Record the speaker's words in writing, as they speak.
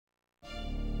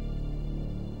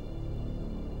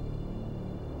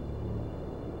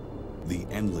The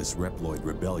endless Reploid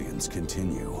rebellions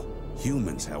continue.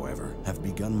 Humans, however, have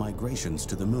begun migrations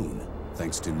to the moon,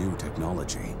 thanks to new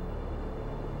technology.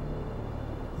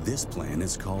 This plan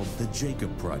is called the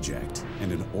Jakob Project,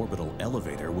 and an orbital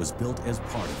elevator was built as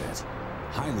part of it.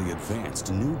 Highly advanced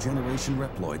new generation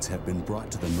Reploids have been brought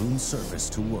to the moon's surface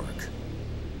to work.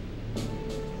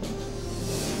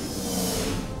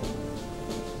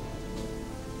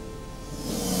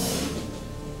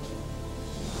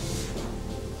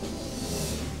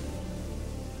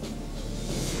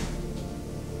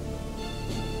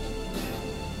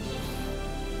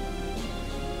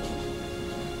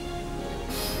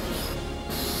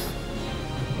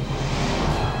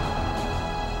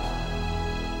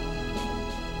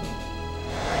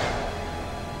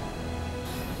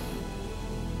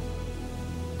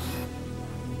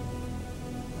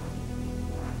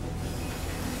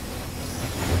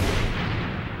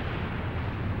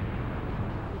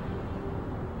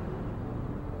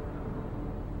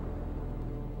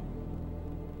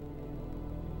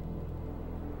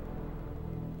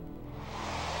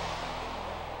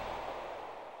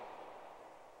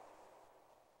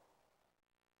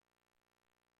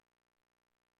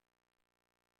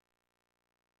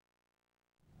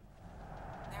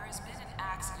 There's been an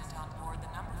accident on board the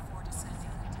number 4 descending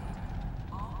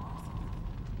container.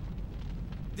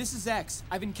 This is X.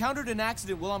 I've encountered an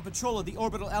accident while on patrol of the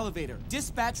orbital elevator.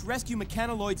 Dispatch rescue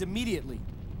mechaniloids immediately.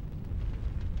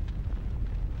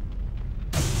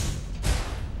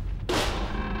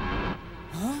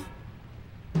 Huh?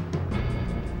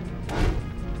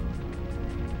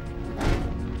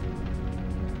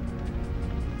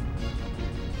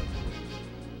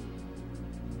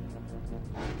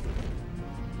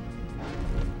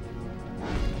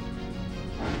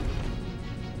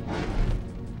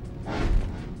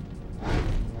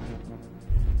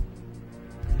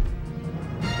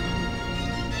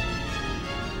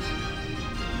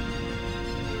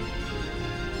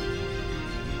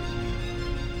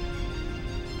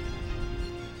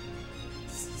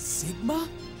 Sigma?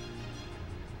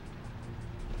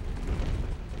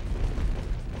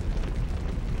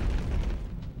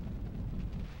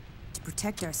 To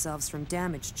protect ourselves from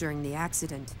damage during the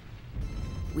accident,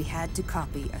 we had to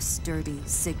copy a sturdy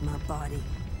Sigma body.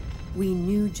 We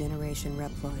knew Generation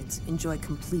Reploids enjoy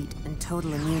complete and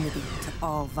total immunity to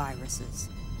all viruses.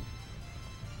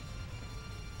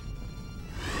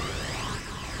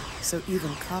 So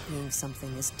even copying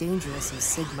something as dangerous as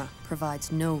Sigma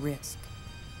provides no risk.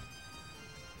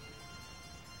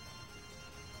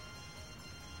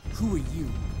 Who are you?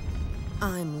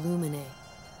 I'm Lumine.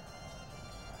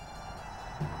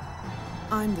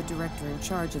 I'm the director in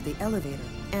charge of the elevator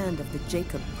and of the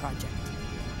Jakob Project.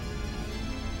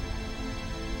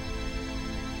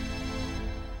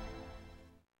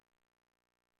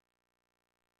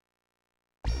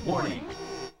 Warning!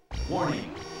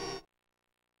 Warning!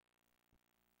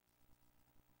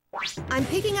 I'm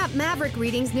picking up Maverick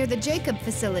readings near the Jakob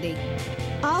facility.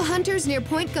 All hunters near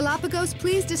Point Galapagos,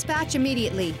 please dispatch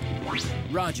immediately.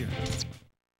 Roger.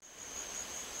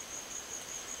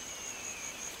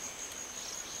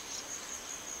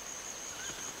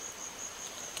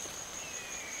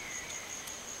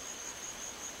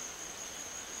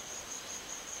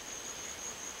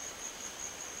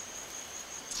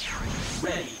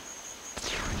 Ready!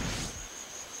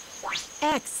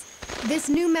 X, this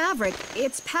new Maverick,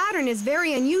 its pattern is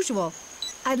very unusual.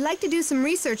 I'd like to do some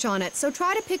research on it, so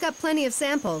try to pick up plenty of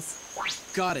samples.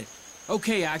 Got it.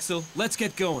 Okay, Axl, let's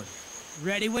get going.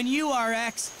 Ready when you are,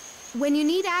 X. When you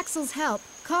need Axl's help,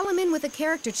 call him in with a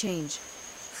character change.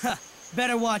 Huh.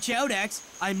 Better watch out, X.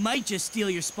 I might just steal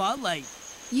your spotlight.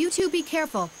 You two be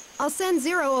careful. I'll send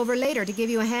Zero over later to give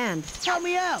you a hand. Help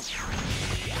me out!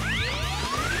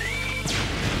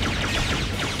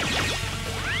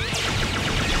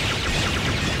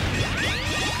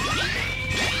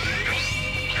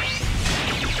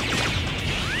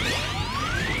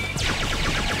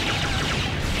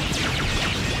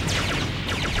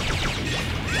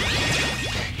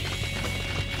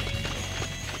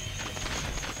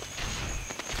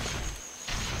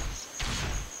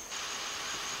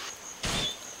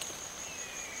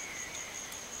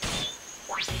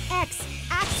 X,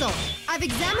 Axl, I've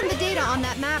examined the data on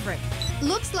that Maverick.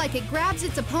 Looks like it grabs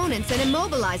its opponents and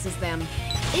immobilizes them.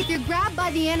 If you're grabbed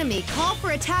by the enemy, call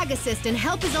for a tag assist and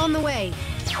help is on the way.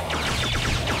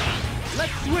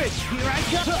 Let's switch. Here I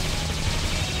go.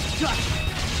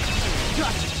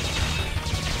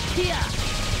 Here.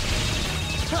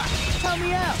 Help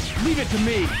me out. Leave it to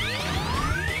me.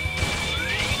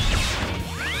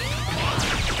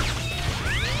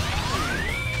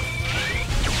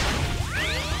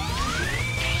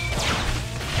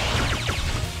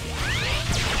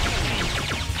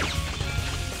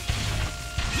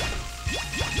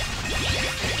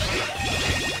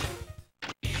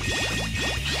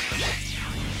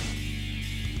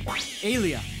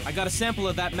 Alia, I got a sample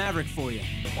of that Maverick for you.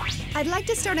 I'd like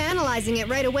to start analyzing it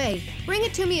right away. Bring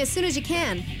it to me as soon as you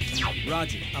can.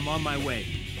 Roger, I'm on my way.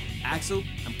 Axl,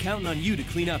 I'm counting on you to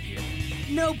clean up here.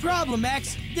 No problem,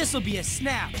 X. This'll be a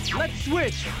snap. Let's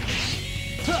switch!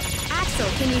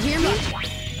 Axl, can you hear me?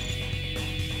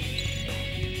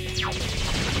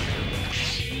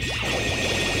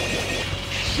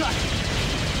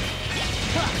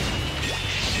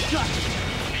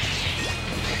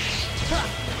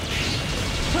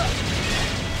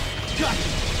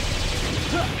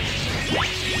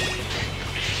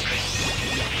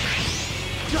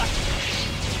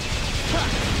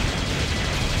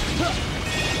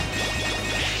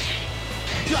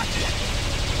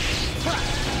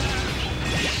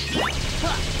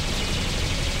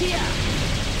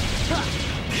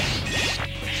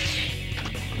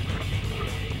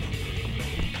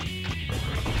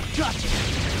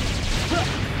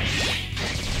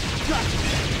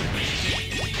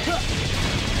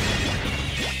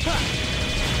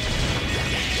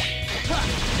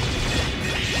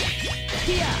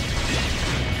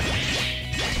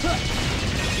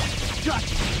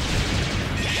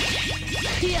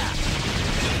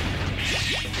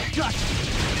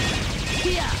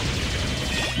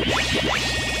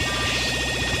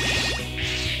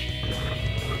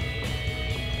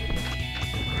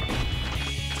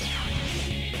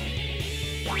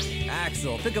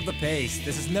 Axl, pick up the pace.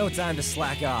 This is no time to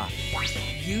slack off.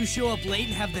 You show up late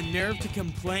and have the nerve to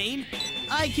complain?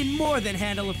 I can more than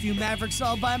handle a few Mavericks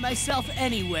all by myself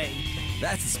anyway.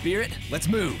 That's the spirit. Let's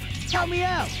move. Help me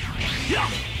out!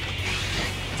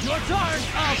 Your turn!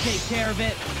 I'll take care of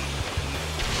it.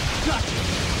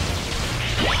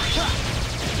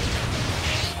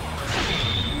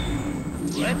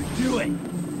 Let's do it!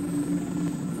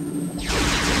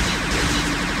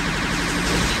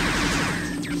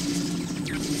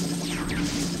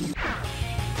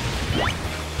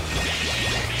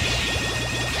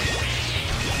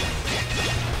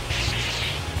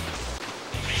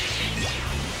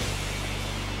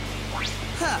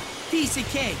 Huh, piece of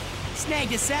cake.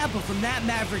 Snagged a sample from that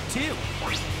Maverick too.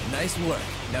 Nice work.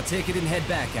 Now take it and head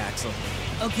back, Axl.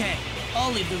 Okay,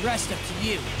 I'll leave the rest up to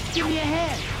you. Give me a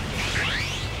hand.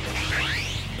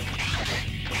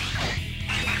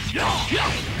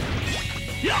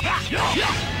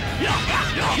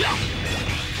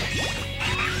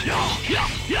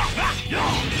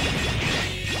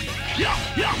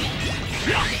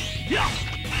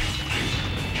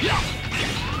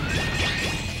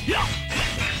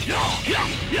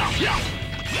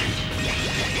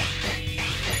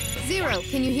 Zero,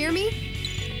 can you hear me?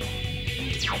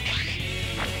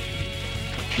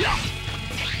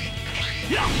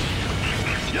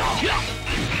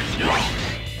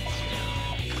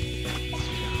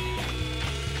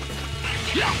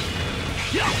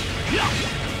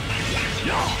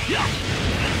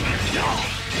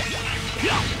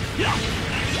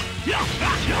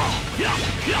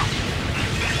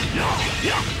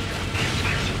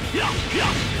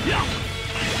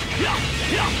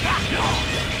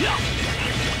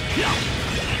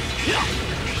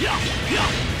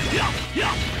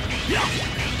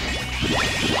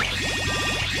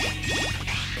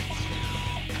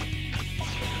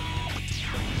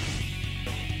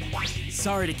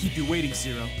 Sorry to keep you waiting,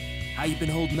 Zero. How you been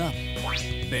holding up?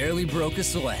 Barely broke a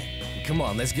sweat. Come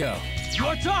on, let's go.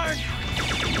 Your turn!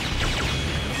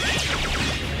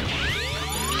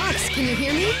 X, can you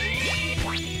hear me?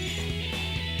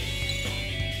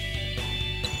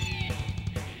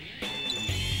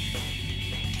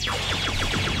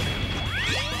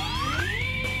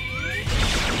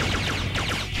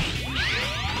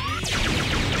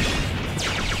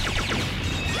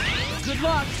 Good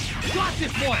luck! Got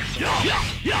this one!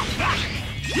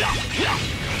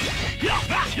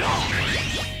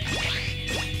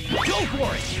 Go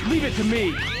for it! Leave it to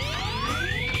me!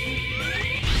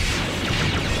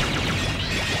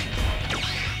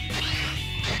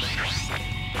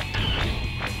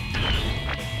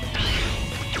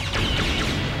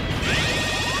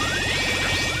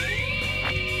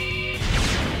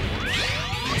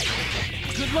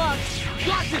 Good luck!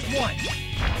 Got this one!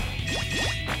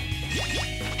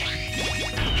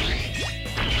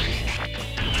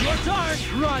 Your turn!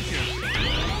 Roger!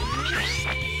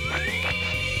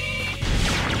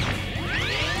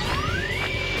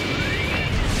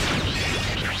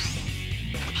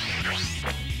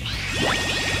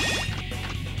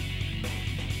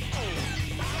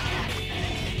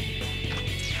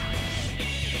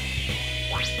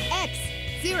 X,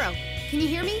 Zero, can you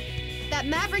hear me? That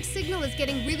Maverick signal is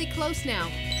getting really close now.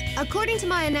 According to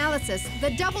my analysis, the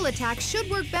double attack should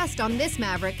work best on this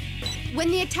Maverick. When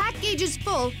the attack gauge is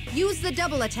full, use the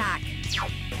double attack.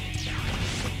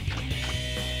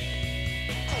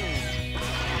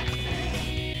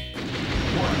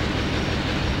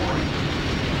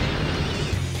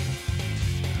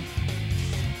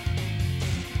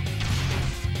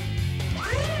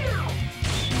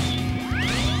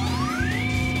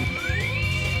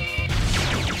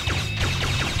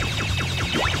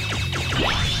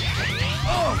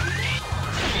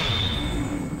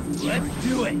 Let's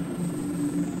do it!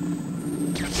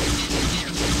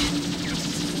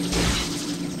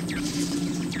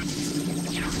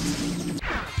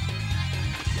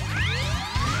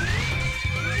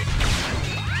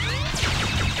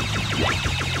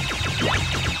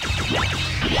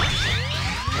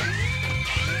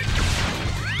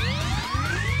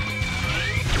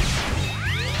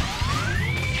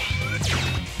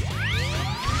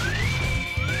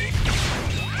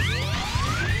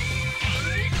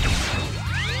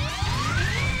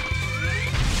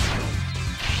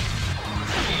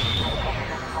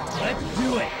 Let's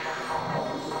do it!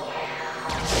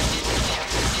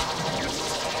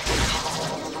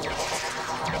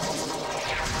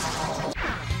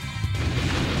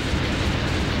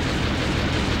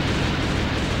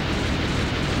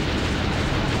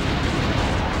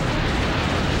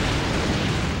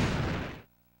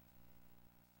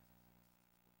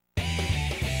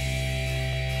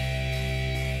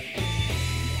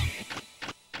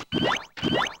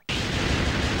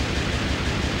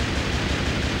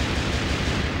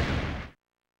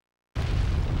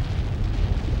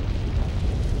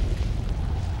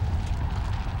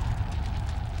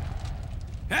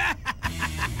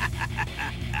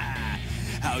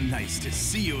 How nice to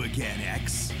see you again,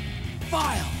 X.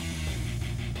 File!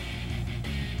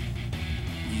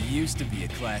 He used to be a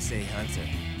Class A hunter,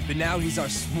 but now he's our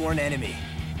sworn enemy.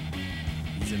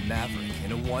 He's a maverick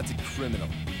and a wanted criminal.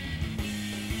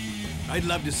 I'd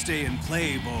love to stay and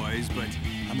play, boys, but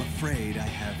I'm afraid I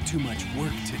have too much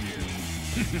work to do.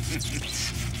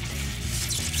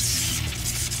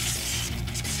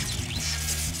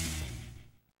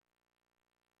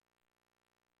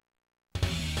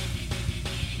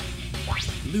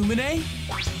 Lumine?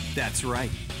 That's right.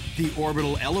 The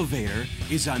orbital elevator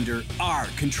is under our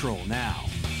control now.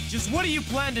 Just what do you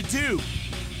plan to do?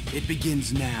 It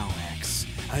begins now, X.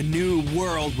 A new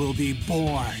world will be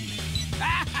born.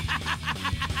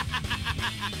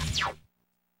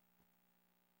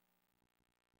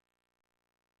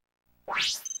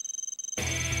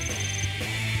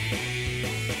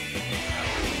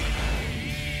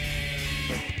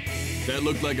 That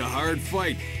looked like a hard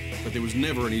fight, but there was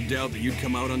never any doubt that you'd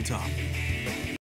come out on top.